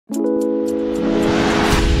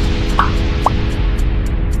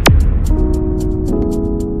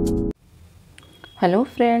Hello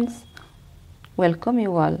friends, welcome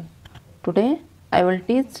you all. Today I will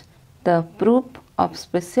teach the proof of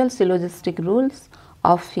special syllogistic rules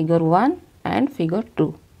of figure 1 and figure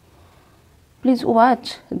 2. Please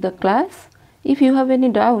watch the class. If you have any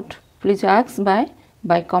doubt, please ask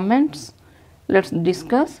by comments. Let's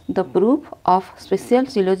discuss the proof of special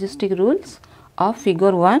syllogistic rules of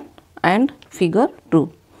figure 1 and figure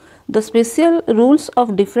 2. The special rules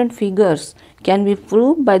of different figures can be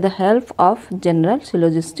proved by the help of general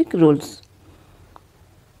syllogistic rules.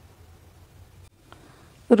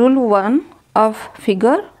 Rule 1 of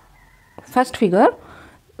first figure,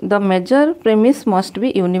 the major premise must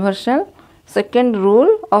be universal. Second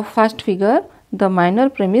rule of first figure, the minor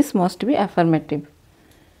premise must be affirmative.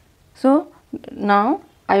 So now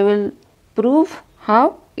I will prove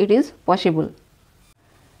how it is possible.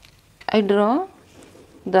 I draw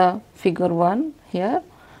the figure 1 here.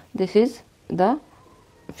 This is the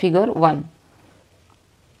figure 1.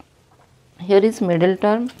 Here is middle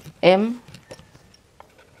term m,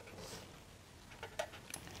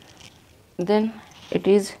 then it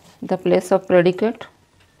is the place of predicate,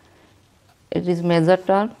 it is major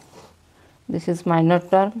term, this is minor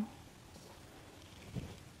term,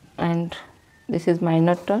 and this is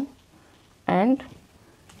minor term, and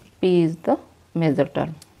p is the major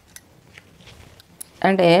term,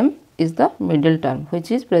 and m is the middle term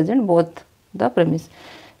which is present both the premise.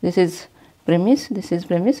 This is premise,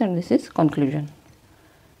 and this is conclusion.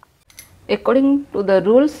 According to the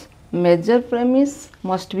rules, major premise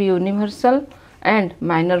must be universal and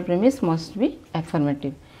minor premise must be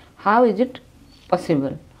affirmative. How is it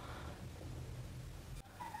possible?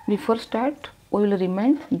 Before start, we will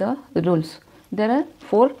remind the rules. There are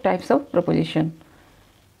 4 types of proposition: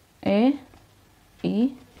 A,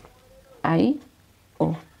 E, I,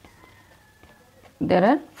 O. There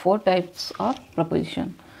are 4 types of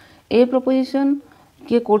proposition. A proposition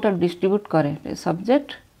के Kota distribute करे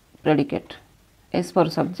subject predicate, S for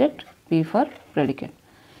subject, P for predicate.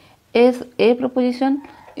 A proposition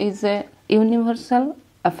is a universal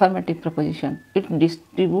affirmative proposition. It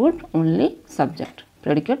distribute only subject,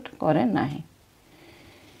 predicate करे नहीं.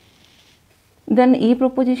 Then E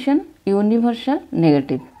proposition universal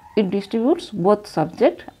negative. It distributes both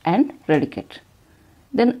subject and predicate.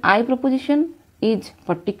 Then I proposition is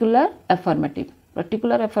particular affirmative.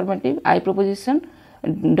 Particular affirmative, I proposition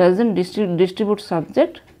doesn't distribute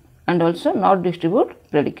subject and also not distribute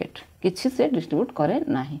predicate. किसी से distribute करे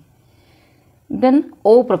नहीं. Then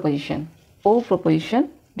O proposition. O proposition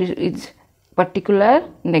is particular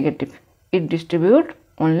negative. It distribute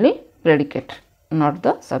only predicate, not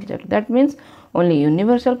the subject. That means only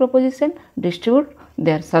universal proposition distribute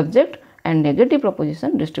their subject and negative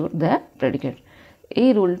proposition distribute their predicate.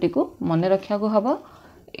 এই रूलटी को मन रखा को हबा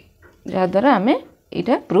जहा द्वारा आमे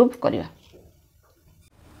इटा प्रूव करिया.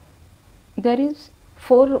 There is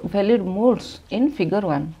 4 valid modes in figure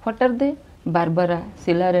 1. What are they? Barbara,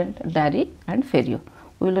 Celarent, Dari and Ferio.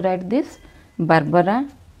 We will write this. Barbara,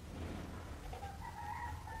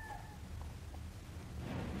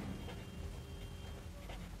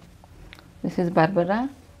 this is Barbara,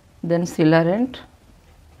 then Celarent,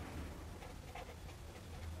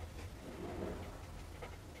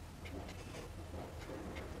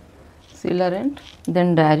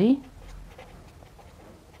 then Dari,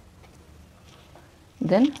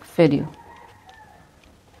 then Ferio.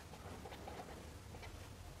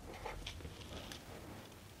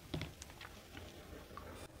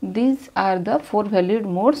 These are the 4 valid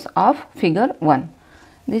modes of figure 1.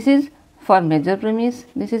 This is for major premise,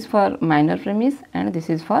 this is for minor premise, and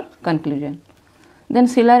this is for conclusion. Then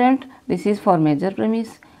Celarent, this is for major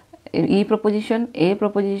premise, E proposition, A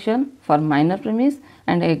proposition for minor premise,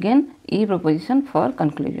 and again E proposition for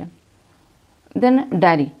conclusion. Then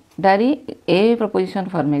Dari, A proposition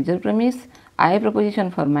for major premise, I proposition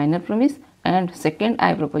for minor premise, and second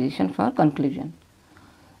I proposition for conclusion.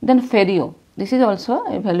 Then Ferio, this is also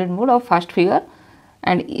a valid mode of first figure,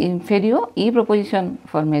 and in Ferio, E proposition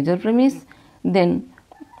for major premise, then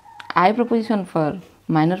I proposition for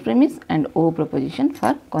minor premise, and O proposition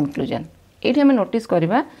for conclusion. ये हमें notice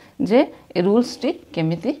करिबा जे rules T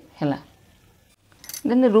केमिति हैला.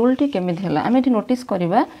 Then rule T केमिति हैला आमे एठी notice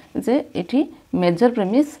करिबा जे एठी मेजर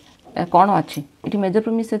प्रेमिस कोन अछि. एठी मेजर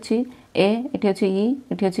प्रेमिस अछि ए, एठी अछि ई,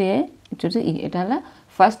 एठी अछि ए, एठी अछि ई. एटा हला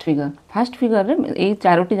फर्स्ट फिगर रे ए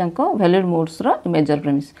Charoti जांको valid modes row major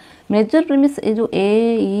premise ए जो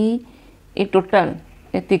ए ई ए टोटल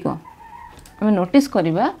एतिको आमे नोटिस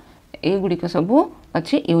करिबा ए गुडी को सब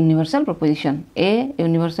अछि universal proposition. A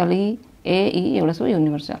universal E, A, E, एवढा सब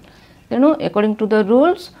universal. तेणु according to the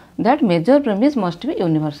rules that major premise must be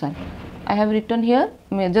universal. I have written here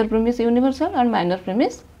major premise universal and minor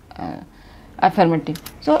premise affirmative.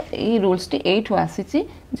 So ये rules T एठु आसीची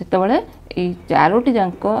जेतेबेले ए Charoti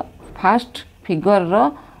जांक first figure row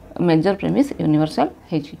major premise universal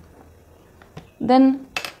हेची. Then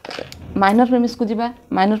minor premise को जिबा.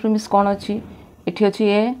 Minor premise कोन अछि? एठी अछि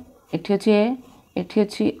ए, एठी अछि ए, एठी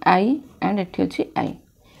अछि आई एंड एठी अछि आई.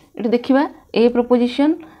 एठी देखिबा ए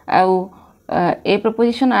प्रोपोजिशन आउ ए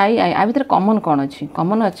प्रोपोजिशन आई आई आ भितर कॉमन कोन अछि?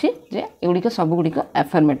 कॉमन अछि जे एगुडी सब गुडी को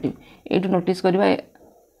अफर्मेटिव. एठु नोटिस करबा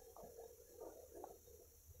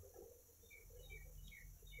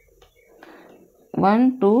 1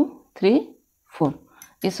 2 3 4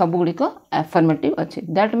 ये सब गुडी को अफर्मेटिव अछि.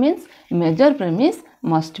 That means major premise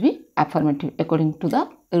must be affirmative according to the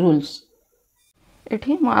rules.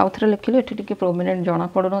 एठी म आउथरे लिखिले एठी टिके प्रोमिनेंट जणा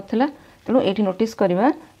पडो नथिला. तेणु ये नोटिस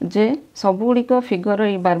करवा जे सबुगुड़िक फिगर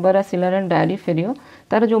ये बारबारा सिलर एंड डायरी फेरियो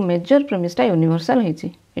तार जो मेजर प्रेमिसटा यूनिवर्सल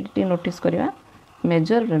होइछि. एठी नोटिस करवा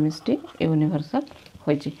मेजर प्रेमिसटी यूनिवर्सल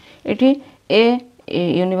होइछि. एठी ए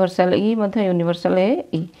यूनिवर्सल ई मध्ये यूनिवर्सल ए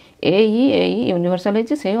यूनिवर्सल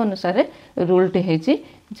होइछि. से अनुसार rule T होइछि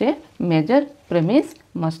J major premise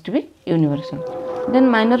must be universal. Then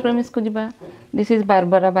minor premise को जिबा. This is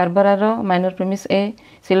Barbara row minor premise A,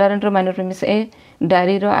 sealer row minor premise A,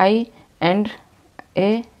 diary row I and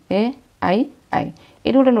ए आई आई.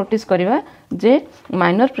 ये गोटे notice करवा जे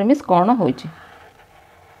minor premise कौन होइछि.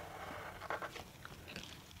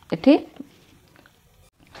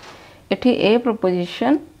 एठी ए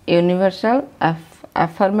proposition universal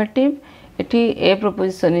affirmative. एठी ए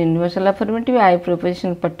proposition universal affirmative, I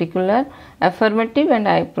proposition particular affirmative and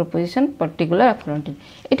I proposition particular affirmative.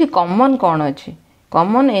 एठी common कौन अछि?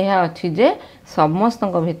 Common यह अछि जे समस्त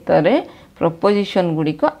भितरे प्रोपोजिशन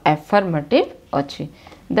गुडी को अफर्मेटिव अछि.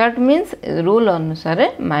 दैट मीन्स रूल अनुसार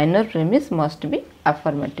minor premise must be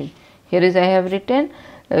affirmative. Here is I have written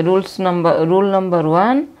rule number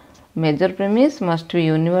 1 major premise must be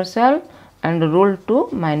universal and rule 2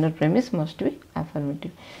 minor premise must be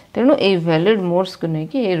affirmative. तेणु ए वैलिड मोड्स को नहीं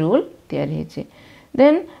कि ये rule तैयारी है.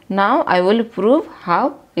 Then now I will prove how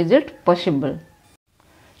is it possible.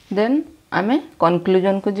 Then आमे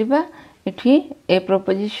conclusion को जिबा. इठी ए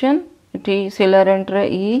प्रोपोजिशन, इठी सिलरेंट रे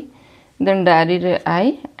ई, देन डायरी रे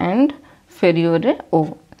आई एंड फेरियो रे ओ.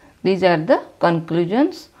 These are the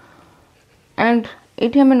conclusions. And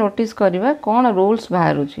इठी हमें नोटिस करवा कौन रूल्स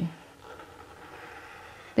बाहर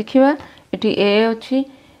देखिवा. इठी ए अच्छी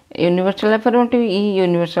universal affirmative, E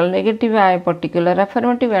universal negative, I particular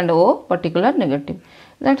affirmative and O particular negative.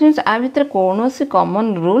 That means आ भितर कौन सी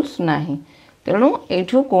कॉमन रूल्स नाही. तेणु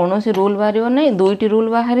एठू कौन सी रूल बाहर नहीं. दुईटी रूल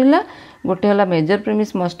बाहरिला. गोटे हला major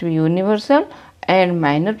premise must be universal and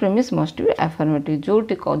minor premise must be affirmative.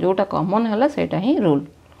 जोटा कॉमन हला सेटा ही rule.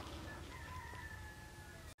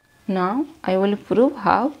 Now I will prove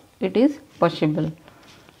how it is possible.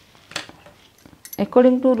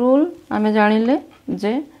 According to rule आमे जानिले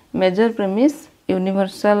जे मेजर प्रेमिस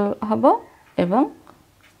यूनिवर्सल हबो एवं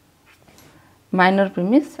माइनर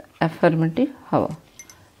प्रेमिस अफर्मेटिव हबो.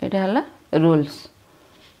 एटा हला रूल्स.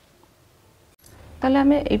 ताले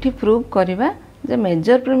आमे एठी प्रूव करिवा जे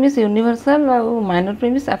मेजर प्रेमिस यूनिवर्सल और माइनर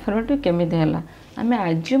प्रेमिस अफर्मेटिव केमिति हला. आमे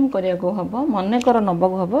अज्यूम करिया को हबो, मने कर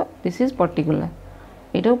नबो हबो दिस इज पर्टिकुलर.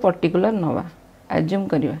 इटा पर्टिकुलर नवा assume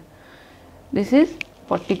करिवा. This is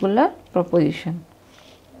particular proposition.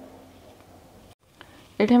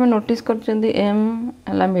 एठी हम नोटिस करचंदी एम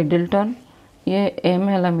हला मिडिल टर्म, ये एम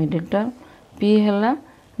हला मिडिल टर्म, पी हला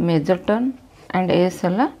मेजर टर्म एंड एस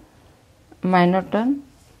हला माइनर टर्म,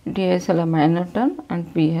 डी एस हला माइनर टर्म एंड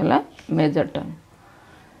पी हला मेजर टर्म.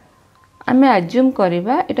 आमे अज्यूम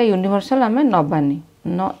करिवा एटा यूनिवर्सल आमे नबानी.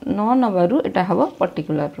 न नबारु एटा हबो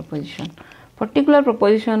पर्टिकुलर प्रोपोजिशन. पर्टिकुलर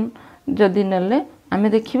प्रोपोजिशन जदि नेले आमे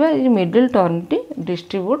देखिबा ये मिडिल टर्म टी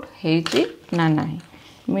डिस्ट्रीब्यूट हेछि ना नाही.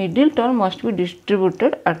 Middle term must be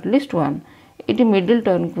distributed at least 1. इटी middle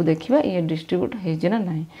term को देखिबा ये डिस्ट्रीब्यूट हेछि ना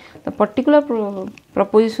नाही. तो पर्टिकुलर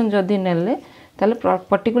प्रोपोजिशन जदि नेले ताले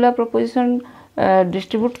पर्टिकुलर प्रोपोजिशन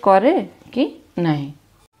डिस्ट्रीब्यूट करे कि नाही.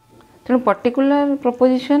 तेणु पर्टिकुलर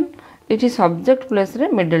प्रोपोजिशन इटी सब्जेक्ट प्लेस रे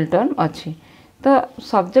मिडिल टर्म अछि. तो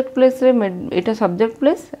सब्जेक्ट प्लेस रे इटा सब्जेक्ट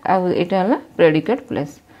प्लेस आ इटा हला प्रेडिकेट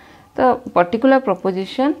प्लेस. तो particular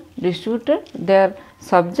proposition distributed there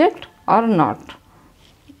subject और नॉट.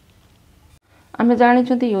 आमे जानि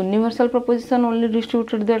छथि universal proposition only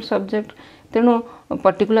distributed there subject. तेणु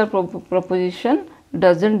particular proposition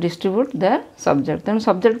doesn't distribute there subject. तेणु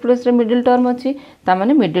सब्जेक्ट प्लेस रे मिडिल टर्म अछि ता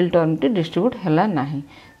माने मिडिल टर्म टी डिस्ट्रीब्यूट हैला नाही.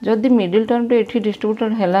 जदि मिडिल टर्म टी एठी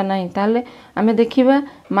डिस्ट्रीब्यूटेड हैला नाही ताले आमे देखिबा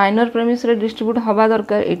माइनर प्रेमिस रे डिस्ट्रीब्यूट हवा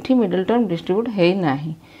दरकार. एठी मिडिल टर्म डिस्ट्रीब्यूट हेई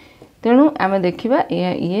नाही. तेणु आम देखा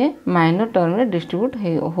ये माइनर टर्म रे डिस्ट्रीब्यूट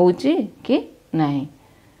होची कि नहीं।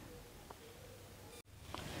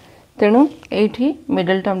 तेणु ये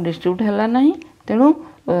मिडल टर्म डिस्ट्रीब्यूट है ना। तेणु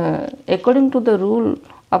according to the rule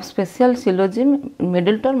of special syllogism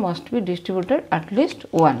middle term must be distributed at least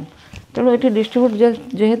one. तेणु ये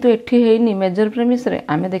डिस्ट्रीब्यूट जेहेतु एठी हेनी मेजर प्रेमिस रे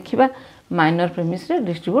आमे देखिबा माइनर प्रेमिस रे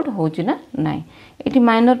डिस्ट्रीब्यूट होची ना नाही। एठी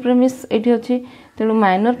माइनर प्रेमिस एठी अछि। तेणु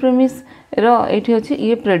माइनर प्रेमिस रो एठी अछि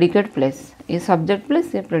ये प्रेडिकेट प्लेस, ये सब्जेक्ट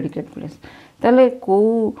प्लेस, ये प्रेडिकेट प्लेस। ताले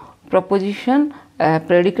को प्रपोजिशन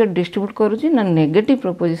प्रेडिकेट डिस्ट्रीब्यूट करूची ना negative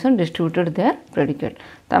preposition distributed there predicate.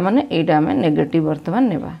 ता माने एटा आमे नेगेटिव वर्तमान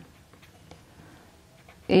नेबा।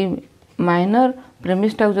 ए माइनर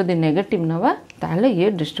प्रेमिस टाउ जदि नेगेटिव नबा ताले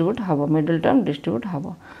ये डिस्ट्रीब्यूट हबो, मिडल टर्म डिस्ट्रीब्यूट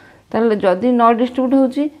हबो। ताले जदि न डिस्ट्रीब्यूट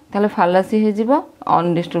होची ताले फालासी हे जिवो,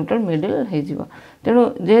 अनडिस्ट्रीब्यूटेड मिडल हे जिवो। तेणु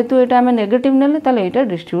जेहेतु एटा आमे नेगेटिव नेले ताले एटा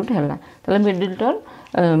डिस्ट्रीब्यूट हैला। ताले मिडल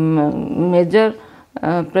टर्म मेजर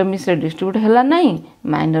प्रेमिस रे डिस्ट्रीब्यूट हैला नहीं,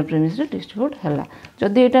 माइनर प्रेमिस रे डिस्ट्रीब्यूट हैला।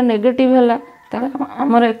 जदि एटा नेगेटिव हैला ताले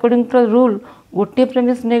हमर अकॉर्डिंग टू रूल गोटे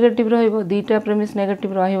प्रेमिस नेगेटिव रहइबो, दुईटा प्रेमिस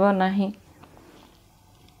नेगेटिव रहइबो नाही।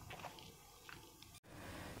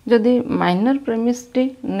 जदि माइनर प्रेमिस टी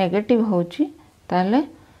नेगेटिव होची ताले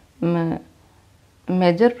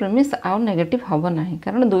मेजर प्रेमिस आउ नेगेटिव हबो नाही,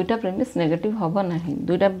 कारण दुईटा प्रेमिस नेगेटिव हबो नाही।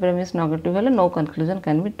 दुईटा प्रेमिस नेगेटिव हेले no conclusion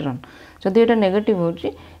can be drawn. जदि एटा नेगेटिव होची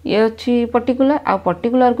ये अछि पर्टिकुलर, आ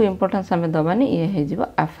पर्टिकुलर को इंपोर्टेंस हमें दबानी, ये हे जिवो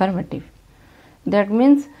अफर्मेटिव। दैट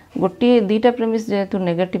मीन्स गोटे दुईटा प्रेमिस जेहेतु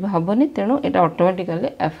नेगेटिव हबोनी तेणु एटा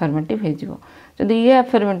ऑटोमेटिकली अफर्मेटिव हे जिवो। जदि ये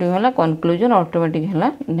अफर्मेटिव होला कंक्लूजन ऑटोमेटिक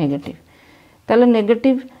होला नेगेटिव। ताले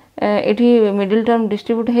नेगेटिव एठी मिडिल टर्म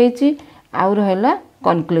डिस्ट्रीब्यूट हेची आउ रहला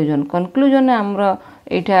कंक्लूजन। कंक्लूजन हमरो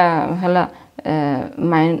एटा हला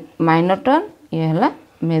माइनर टर्म, ये हला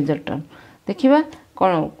मेजर टर्म। देखिबा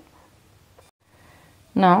कोन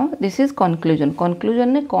now this is conclusion. Conclusion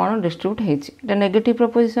ने कोन डिस्ट्रीब्यूट हेची, एटा negative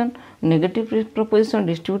preposition, negative preposition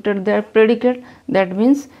distributed there predicate. That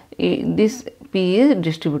means this p is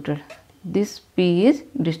distributed, this p is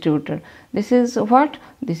distributed. This is what?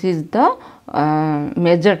 This is the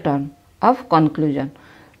major term of conclusion.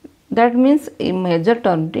 That means major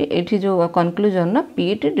term T एठी जो conclusion ना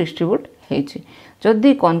p T distribute हेची।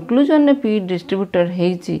 जदि conclusion ने p distributed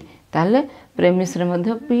हेची ताले premise रे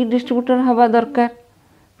मध्य p distributed हवा दरकार।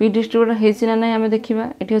 p distributed हेची ना नहीं हमें देखिबा।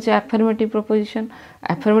 एठी होचे affirmative proposition।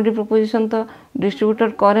 affirmative proposition तो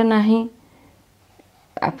distributed करे नहीं।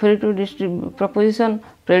 affirmative proposition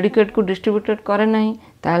predicate को distributed करे नहीं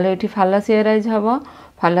ताले एठी fallacy arise हवा,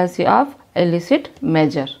 fallacy of illicit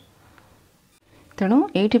measure। तेणु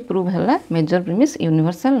ये प्रूव है मेजर प्रेमिस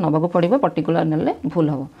यूनिवर्सल नबाक पड़ो, पर्टिकुलर नेले भूल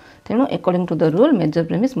हम। तेणु according to the rule major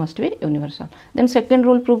premise must be universal. Then second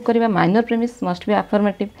rule prove करवा minor premise must be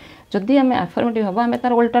affirmative. जदि आम अफर्मेटिव हम आम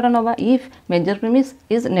तार उल्टा नवा if major premise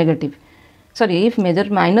is negative, sorry if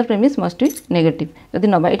major minor premise must be negative. जदि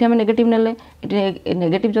नवा ये आम नेगेटिव नेले,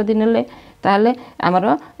 नेगेटिव जदि नेले ताले आमर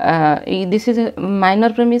this is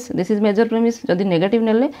minor premise, this is major premise. जदि नेगेटिव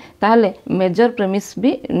नेले ताले मेजर प्रेमिस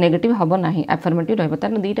भी नेगेटिव हबो नाही, अफर्मेटिव रहइबो।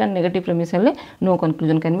 ताले दुईटा नेगेटिव प्रेमिस हेले no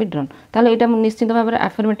conclusion can be drawn. ताले एटा निश्चित भाव में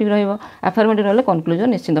अफर्मेटिव रहइबो, अफर्मेटिव रहले कंक्लूजन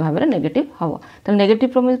निश्चित भाव में नेगेटिव हबो। ताले negative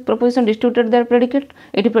preposition distributed there predicate,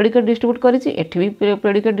 eighty predicate distribute करिछि, एठी भी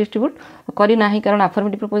प्रेडिकेट डिस्ट्रीब्यूट करि नाही, कारण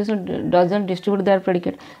affirmative preposition doesn't distribute there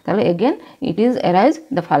predicate. ताले again it is arise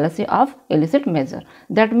the fallacy of illicit measure.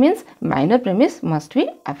 That means minor premise must be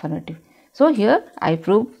affirmative. So here I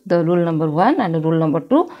prove the rule number 1 and rule number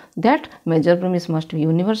 2 that major premise must be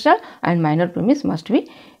universal and minor premise must be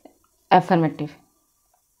affirmative.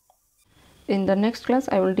 In the next class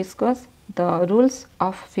I will discuss the rules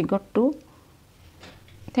of figure 2.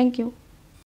 Thank you.